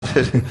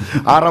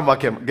6-ാം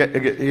വാക്യം,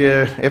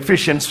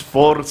 Ephesians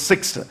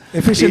 4:6.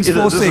 Ephesians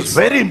 4:6.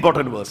 Very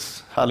important verse.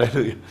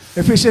 Hallelujah.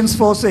 Ephesians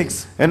 4:6.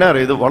 എന്നാ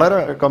അറിയാം, ഇത് വളരെ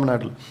കോമൺ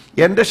ആയിട്ടുള്ള,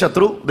 എന്റെ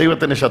ശത്രു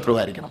ദൈവത്തിന്റെ ശത്രു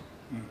ആയിരിക്കണം.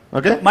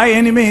 Okay, My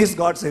enemy is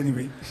God's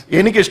enemy.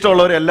 എനിക്ക്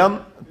ഇഷ്ടമുള്ളവരെല്ലാം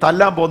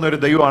തല്ലാൻ പോകുന്ന ഒരു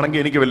ദൈവമാണെങ്കിൽ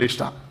എനിക്ക് വലിയ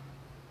ഇഷ്ടമാണ്.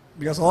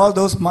 Because all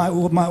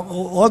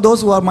those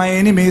who are my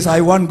enemies, I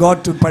want God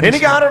to punish.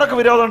 എനിക്ക് ആരോടൊക്കെ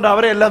വിരോധമുണ്ട്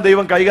അവരെ എല്ലാം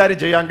ദൈവം കൈകാര്യം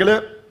ചെയ്യാമെങ്കിൽ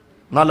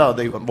നല്ല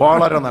ദൈവം,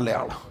 വളരെ നല്ല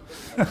ആള്.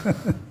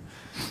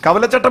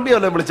 കവലച്ചട്ടമ്പി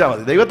അല്ലേ വിളിച്ചാൽ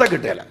മതി, ദൈവത്തെ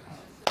കിട്ടിയല്ല.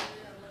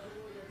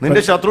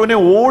 നിന്റെ ശത്രുവിനെ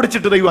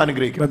ഓടിച്ചിട്ട് ദൈവം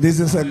അനുഗ്രഹിക്കും. But this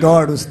is a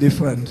God who's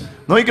different.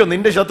 നോക്കിക്കോ,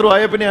 നിന്റെ ശത്രു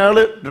ആയ പിന്നെ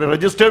അയാള്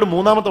രജിസ്റ്റേർഡ്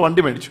 3-ാമത്തെ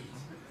വണ്ടി മേടിച്ചു.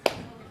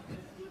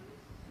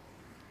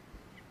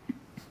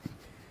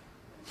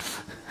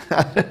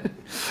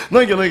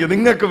 നോക്കിയോ,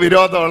 നിങ്ങൾക്ക്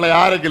വിരോധമുള്ള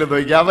ആരെങ്കിലും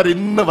നോക്കി അവർ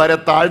ഇന്ന് വരെ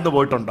താഴ്ന്നു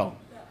പോയിട്ടുണ്ടോ?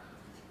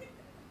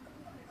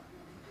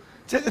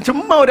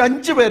 ചുമ്മാ ഒരു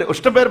 5 പേര്,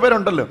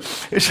 ഇഷ്ടപേരുണ്ടല്ലോ,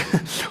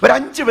 ഒരു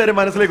 5 പേര്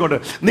മനസ്സിലേക്കുണ്ട്.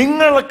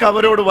 നിങ്ങൾക്ക്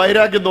അവരോട്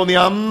വൈരാഗ്യം തോന്നി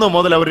അന്ന്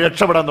മുതൽ അവർ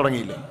രക്ഷപ്പെടാൻ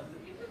തുടങ്ങിയില്ലേ?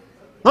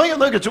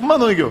 നോക്കിയോ, ചുമ്മാ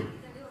നോക്കിയോ.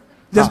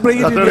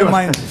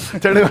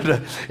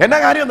 എന്നാ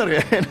കാര്യം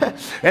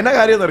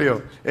എന്നറിയോ?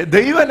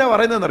 ദൈവം എന്നാ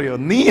പറയുന്നതെന്നറിയോ?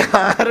 നീ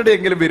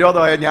ആരുടെയെങ്കിലും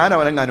വിരോധമായ ഞാൻ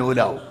അവനങ്ങ്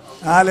അനുകൂലാവും.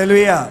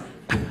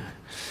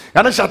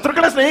 കാരണം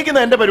ശത്രുക്കളെ സ്നേഹിക്കുന്ന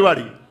എന്റെ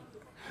പരിപാടി.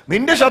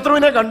 നിന്റെ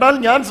ശത്രുവിനെ കണ്ടാൽ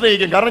ഞാൻ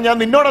സ്നേഹിക്കും, കാരണം ഞാൻ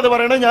നിന്നോടത്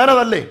പറയണേ,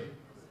 ഞാനതല്ലേ.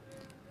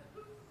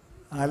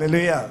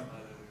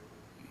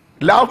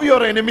 ലവ്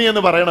യുവർ എനിമി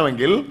എന്ന്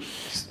പറയണമെങ്കിൽ,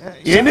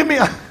 എനിമി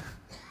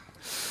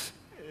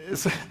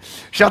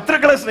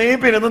ശത്രുക്കളെ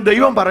സ്നേഹിപ്പിനെന്ന്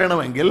ദൈവം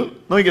പറയണമെങ്കിൽ,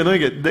 നോക്കിയേ,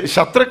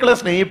 ശത്രുക്കളെ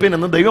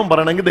സ്നേഹിപ്പിനെന്ന് ദൈവം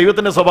പറയണമെങ്കിൽ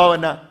ദൈവത്തിന്റെ സ്വഭാവം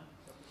എന്നാ?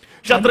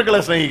 ശത്രുക്കളെ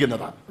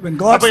സ്നേഹിക്കുന്നതാണ്.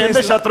 അപ്പൊ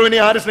എന്റെ ശത്രുവിനെ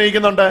ആര്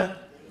സ്നേഹിക്കുന്നുണ്ട്?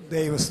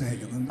 ദൈവം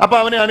സ്നേഹിക്കുന്നുണ്ട്. അപ്പൊ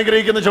അവനെ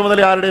അനുഗ്രഹിക്കുന്ന ചുമതല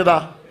ആരുടേതാ?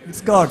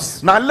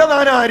 നല്ല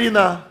ദാനം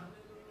ആരീന്ന?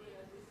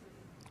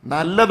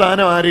 നല്ല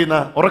ദാനം ആരീന്ന?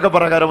 ഉറക്കെ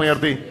പ്രകാരം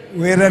ഉയർത്തി.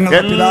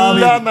 എല്ലാ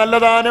നല്ല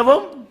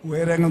ദാനവും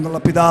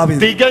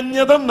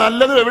തികഞ്ഞതും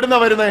നല്ലതും എവിടുന്നാ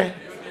വരുന്നേ?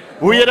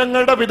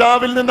 ഉയരങ്ങളുടെ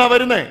പിതാവിൽ നിന്നാ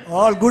വരുന്നേ.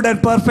 All good and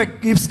perfect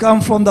gifts come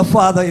from the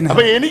Father in heaven.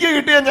 അപ്പൊ എനിക്ക്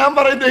കിട്ടിയ ഞാൻ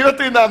പറയും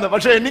ദൈവത്തിൽ നിന്നാണ്,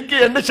 പക്ഷെ എനിക്ക്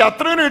എന്റെ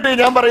ശത്രുവിന് കിട്ടിയ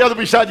ഞാൻ പറയാം അത്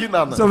പിശാചിൽ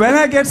നിന്നാണ്. So when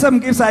I get some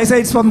gifts, I say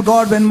it's from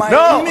God. When my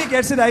enemy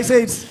gets it, I say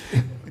it's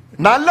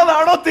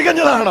നല്ലതാണോ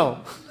തികഞ്ഞതാണോ?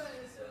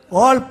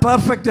 All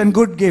perfect and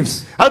good gifts.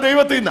 അത്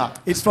ദൈവത്തിൽ നിന്നാ.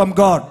 It's from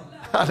God.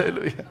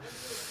 ഹല്ലേലൂയ.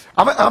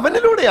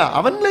 അവനിലൂടെയാ,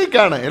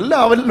 അവനിലേക്കാണ്, എല്ലാം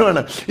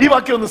അവനിലുമാണ്. ഈ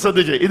വാക്യം ഒന്ന്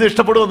ശ്രദ്ധിച്ചേ, ഇത്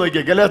ഇഷ്ടപ്പെടുമെന്ന്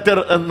നോക്കിയേ. ഗലാത്യർ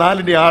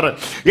 4:6.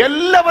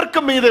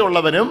 എല്ലാവർക്കും മീതെ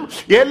ഉള്ളവനും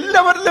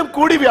എല്ലാവരിലും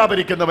കൂടി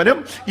വ്യാപരിക്കുന്നവനും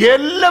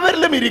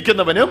എല്ലാവരിലും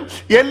ഇരിക്കുന്നവനും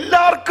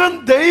എല്ലാവർക്കും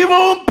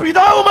ദൈവവും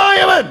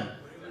പിതാവുമായവൻ.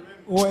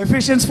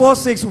 Ephesians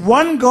 4:6.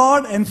 One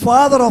God and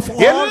Father of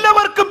all.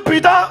 എല്ലാവർക്കും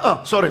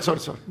sorry.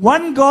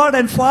 One God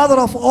and Father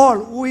of all,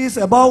 who is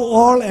above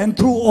all and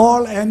through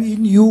all and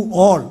in you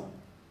all.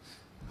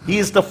 He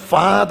is the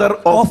Father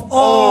of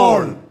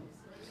all.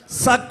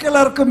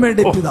 സകലർക്കും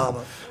വേണ്ടി പിതാവ്.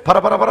 പറ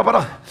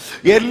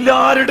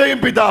എല്ലാവരുടെയും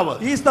പിതാവ്.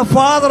 He is the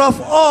Father of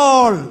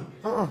all.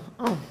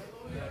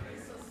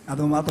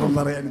 അത് മാത്രം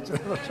പറയാൻ.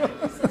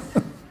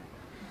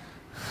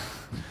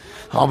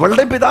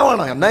 അവളുടെ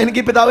പിതാവാണ്, എന്നാ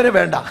എനിക്ക് പിതാവിനെ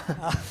വേണ്ട.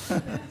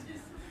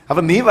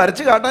 അപ്പൊ നീ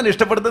വരച്ചു കാട്ടാൻ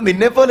ഇഷ്ടപ്പെടുന്ന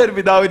നിന്നെ പോലെ ഒരു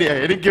പിതാവിനെയാ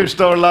എനിക്ക്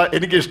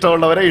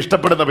ഇഷ്ടമുള്ളവരെ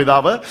ഇഷ്ടപ്പെടുന്ന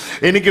പിതാവ്,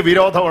 എനിക്ക്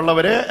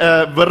വിരോധമുള്ളവരെ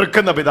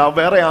വെറുക്കുന്ന പിതാവ്.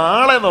 വേറെ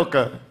ആളെ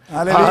നോക്ക്.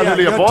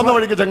 പോകുന്ന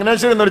വഴിക്ക്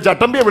ചങ്ങനാശ്ശേരി എന്നൊരു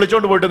ചട്ടമ്പിയെ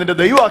വിളിച്ചോണ്ട് പോയിട്ട് നിന്റെ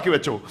ദൈവമാക്കി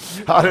വെച്ചു.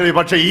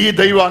 പക്ഷെ ഈ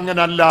ദൈവം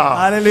അങ്ങനല്ല.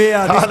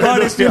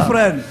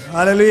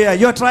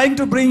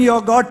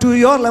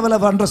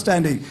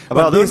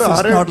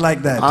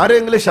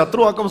 ആരെങ്കിലും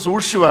ശത്രുവാക്കം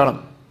സൂക്ഷിച്ചു വേണം.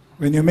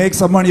 When you make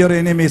someone your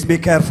enemies, be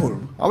careful.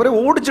 അവരെ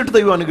ഓടിച്ചിട്ട്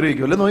ദൈവം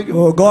അനുഗ്രഹിക്കും അല്ലേ? നോക്കൂ,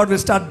 God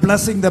will start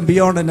blessing them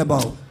beyond and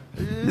above.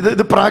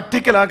 ഇത്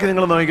പ്രാക്ടിക്കൽ ആക്കി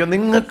നിങ്ങൾ നോക്കിയോ.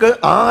 നിങ്ങൾക്ക്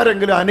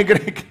ആരെങ്കിലും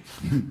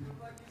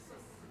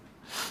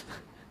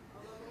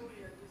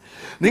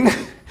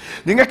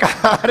നിങ്ങൾക്ക്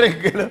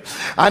ആരെങ്കിലും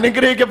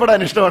അനുഗ്രഹിക്കപ്പെടാൻ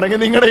ഇഷ്ടമാണെങ്കിൽ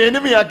നിങ്ങളുടെ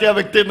എനിമിയാക്കി ആ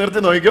വ്യക്തിയെ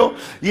നിർത്തി നോക്കിയോ,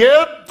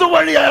 ഏത്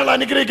വഴി അയാൾ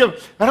അനുഗ്രഹിക്കും.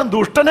 കാരണം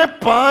ദുഷ്ടനെ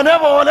പന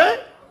പോലെ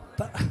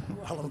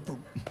വളർത്തും.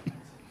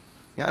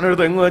 ഞാനൊരു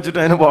തെങ്ങ് വെച്ചിട്ട്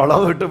അതിന്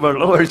വളം ഇട്ട്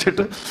വെള്ളം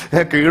ഒഴിച്ചിട്ട്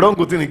കീടവും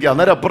കുത്തി നിൽക്കുക,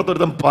 അന്നേരം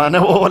അപ്പുറത്തൊരുത്തം പന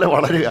പോലെ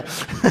വളരുക.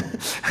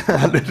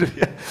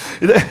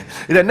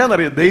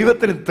 ഇതെന്നാന്നറിയോ?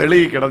 ദൈവത്തിന്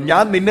തെളിയിക്കണം,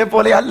 ഞാൻ നിന്നെ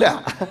പോലെ അല്ല.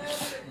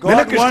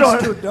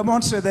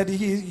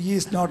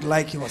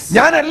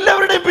 ഞാൻ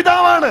എല്ലാവരുടെയും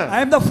പിതാവാണ്.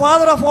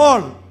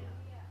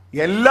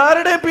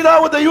 എല്ലാവരുടെയും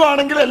പിതാവ്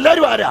ദൈവമാണെങ്കിൽ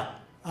എല്ലാവരും ആരാ?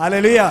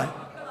 Hallelujah.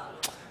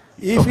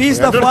 If he is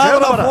the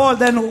Father of all,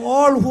 then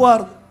all who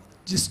are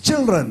his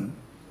children.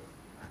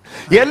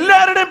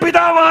 എല്ലാവരുടെയും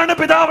പിതാവാണ്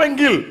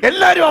പിതാവെങ്കിൽ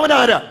എല്ലാവരും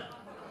അവനാരാ?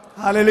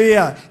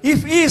 Hallelujah. If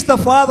he is the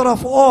Father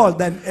of all,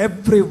 then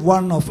every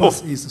one of us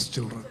is his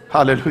children.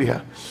 Hallelujah.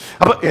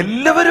 അപ്പൊ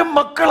എല്ലാവരും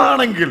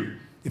മക്കളാണെങ്കിൽ,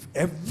 if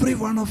every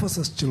one of us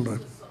is children,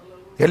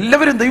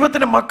 എല്ലാവരും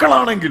ദൈവത്തിന്റെ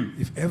മക്കളാണെങ്കിൽ,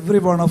 if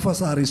every one of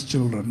us are his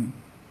children,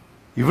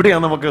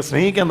 ഇവിടെയാണ് നമുക്ക്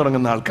സ്നേഹിക്കാൻ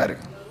തുടങ്ങുന്ന ആൾക്കാർ.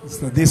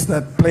 So this is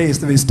that place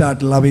that we start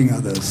loving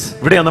others.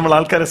 ഇവിടെയാണ് നമ്മൾ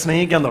ആൾക്കാരെ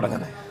സ്നേഹിക്കാൻ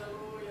തുടങ്ങുന്നത്.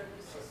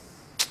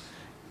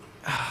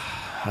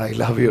 I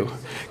love you.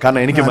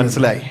 കാരണം എനിക്ക്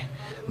മനസ്സിലായി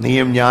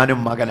നീയും ഞാനും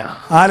മകനാ.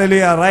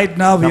 Hallelujah. Right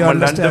now we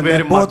understand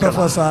that both of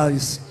us are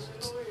his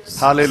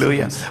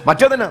hallelujah.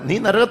 മറ്റേതിന് നീ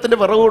നരകത്തിന്റെ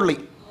വിറകുള്ളി,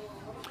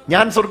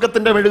 ഞാൻ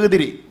സ്വർഗത്തിന്റെ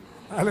മെഴുകുതിരി.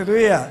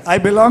 Hallelujah. I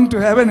belong to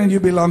heaven and you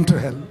belong to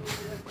hell.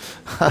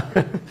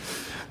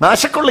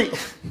 നാശക്കൊള്ളി,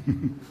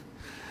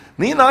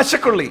 നീ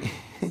നാശക്കൊള്ളി,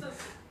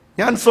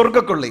 ഞാൻ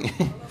സ്വർഗക്കൊള്ളി.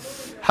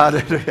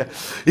 ഹല്ലേലൂയ.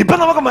 ഇപ്പൊ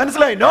നമുക്ക്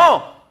മനസ്സിലായി, നോ,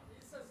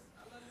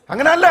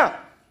 അങ്ങനല്ല.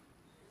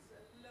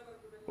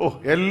 ഓ,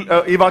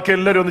 ഈ വാക്യം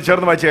എല്ലാവരും ഒന്ന്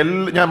ചേർന്ന് വായിച്ചു.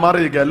 ഞാൻ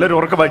മാറിയിരിക്കുക, എല്ലാവരും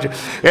ഉറക്കം വായിച്ചു.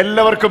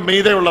 എല്ലാവർക്കും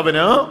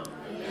മീതെയുള്ളവന്,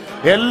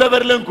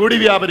 എല്ലാവരിലും കൂടി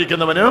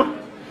വ്യാപരിക്കുന്നവനും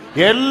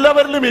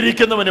എല്ലാവരിലും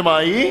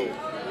ഇരിക്കുന്നവനുമായി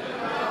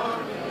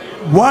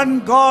one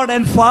God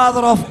and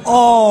Father of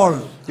all.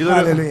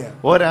 Hallelujah.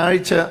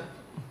 ഒരാഴ്ച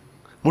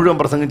മുഴുവൻ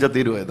പ്രസംഗിച്ച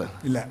തീരുവത്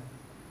ഇല്ല,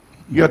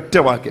 ഈ ഒറ്റ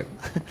വാക്യം.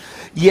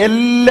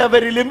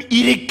 എല്ലാവരിലും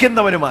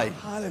ഇരിക്കുന്നവനുമായി.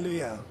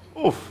 Hallelujah.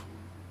 ഓഫ്,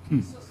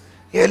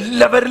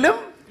 എല്ലാവരിലും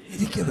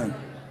ഇരിക്കുന്നവൻ.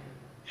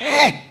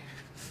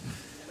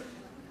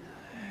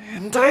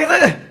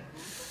 എന്തായത്?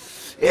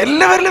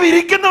 എല്ലാവരിലും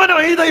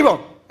ഇരിക്കുന്നവനുമായി ദൈവം.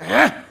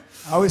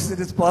 How is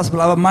it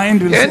possible? Our mind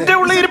will say, എന്റെ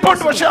ഉള്ളിൽ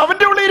ഇരിപ്പുണ്ട്, പക്ഷെ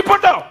അവന്റെ ഉള്ളിൽ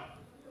ഇരിപ്പുണ്ടോ?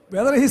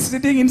 whether he is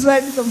sitting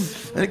inside them.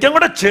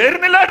 എനിക്കങ്ങോട്ട്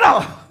ചേരുന്നില്ല കേട്ടോ,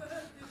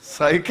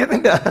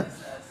 സഹിക്കുന്നില്ല.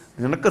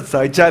 നിനക്ക്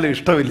സഹിച്ചാലും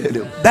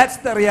ഇഷ്ടമില്ലേലും That's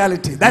the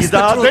reality. That's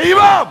the ഇതാ truth.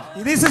 ദൈവം.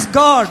 This is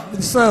God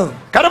we serve.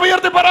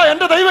 കരമുയർത്തി പറ,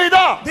 എന്റെ ദൈവം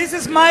ഇതാ. This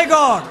is my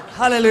God.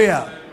 Hallelujah.